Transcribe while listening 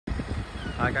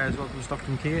Hi guys, welcome to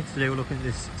Stockton Kia. Today we're looking at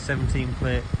this 17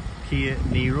 plate Kia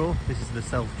Niro. This is the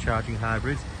self-charging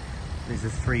hybrid. This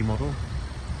is a 3 model.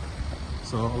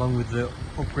 So along with the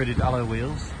upgraded alloy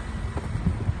wheels,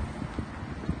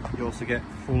 you also get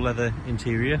full leather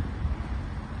interior,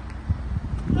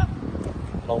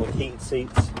 along with heated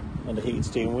seats and a heated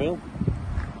steering wheel.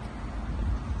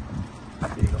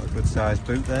 You've got a good sized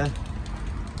boot there.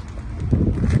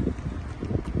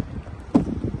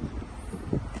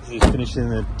 It's finished in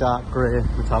a dark grey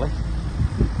metallic.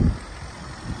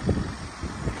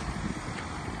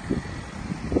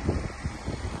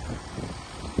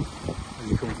 As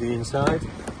you come to the inside,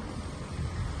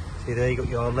 see there you got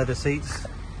your leather seats,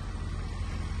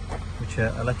 which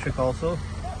are electric also.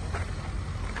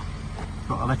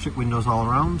 Got electric windows all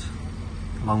around,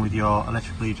 along with your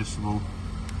electrically adjustable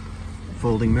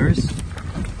folding mirrors.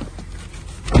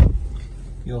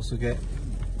 You also get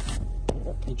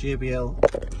your JBL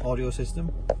audio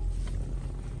system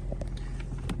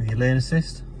with your lane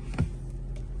assist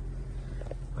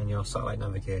and your satellite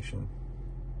navigation.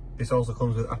 This also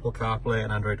comes with Apple CarPlay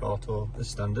and Android Auto as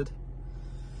standard.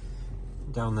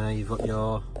 Down there you've got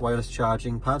your wireless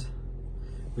charging pad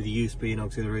with your USB and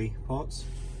auxiliary ports.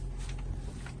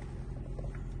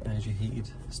 There's your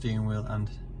heated steering wheel and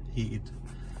heated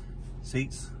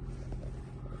seats.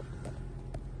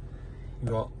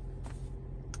 You've got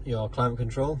your climate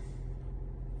control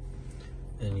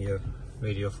and your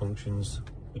radio functions,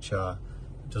 which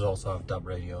does also have DAB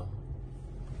radio.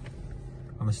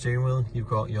 On the steering wheel you've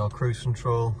got your cruise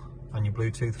control and your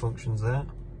Bluetooth functions there,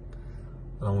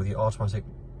 along with your automatic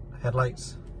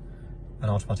headlights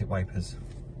and automatic wipers.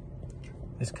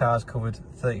 This car's covered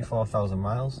 34,000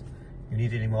 miles. If you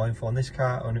need any more info on this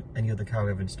car or any other car we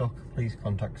have in stock, please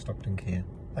contact Stockton Kia.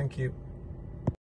 Thank you.